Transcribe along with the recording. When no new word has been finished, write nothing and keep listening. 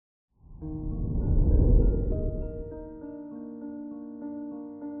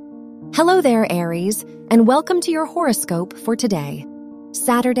Hello there, Aries, and welcome to your horoscope for today,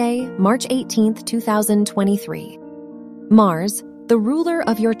 Saturday, March 18th, 2023. Mars, the ruler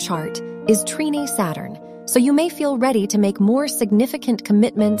of your chart, is trine Saturn, so you may feel ready to make more significant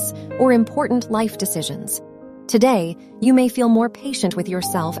commitments or important life decisions. Today, you may feel more patient with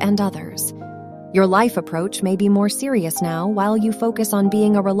yourself and others. Your life approach may be more serious now while you focus on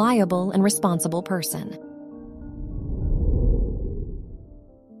being a reliable and responsible person.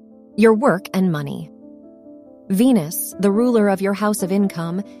 Your work and money. Venus, the ruler of your house of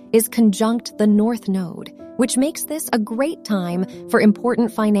income, is conjunct the North Node, which makes this a great time for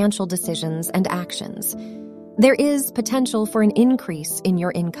important financial decisions and actions. There is potential for an increase in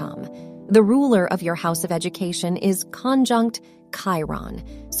your income. The ruler of your house of education is conjunct Chiron,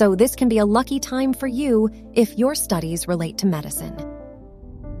 so this can be a lucky time for you if your studies relate to medicine.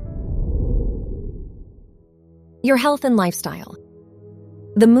 Your health and lifestyle.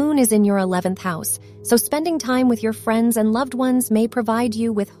 The moon is in your 11th house, so spending time with your friends and loved ones may provide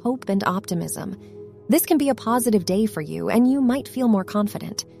you with hope and optimism. This can be a positive day for you, and you might feel more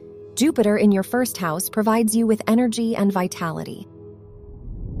confident. Jupiter in your first house provides you with energy and vitality.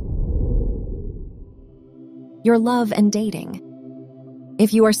 Your love and dating.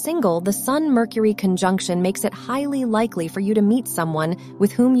 If you are single, the Sun-Mercury conjunction makes it highly likely for you to meet someone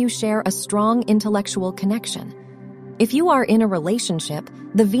with whom you share a strong intellectual connection. If you are in a relationship,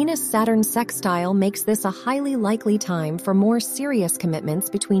 the Venus-Saturn sextile makes this a highly likely time for more serious commitments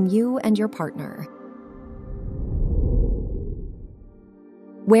between you and your partner.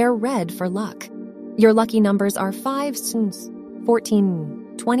 Wear red for luck. Your lucky numbers are 5,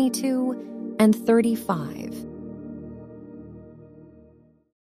 14, 22, and 35.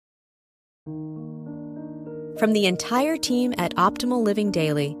 From the entire team at Optimal Living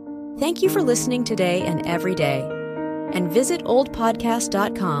Daily, thank you for listening today and every day. And visit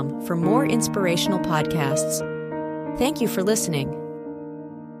oldpodcast.com for more inspirational podcasts. Thank you for listening.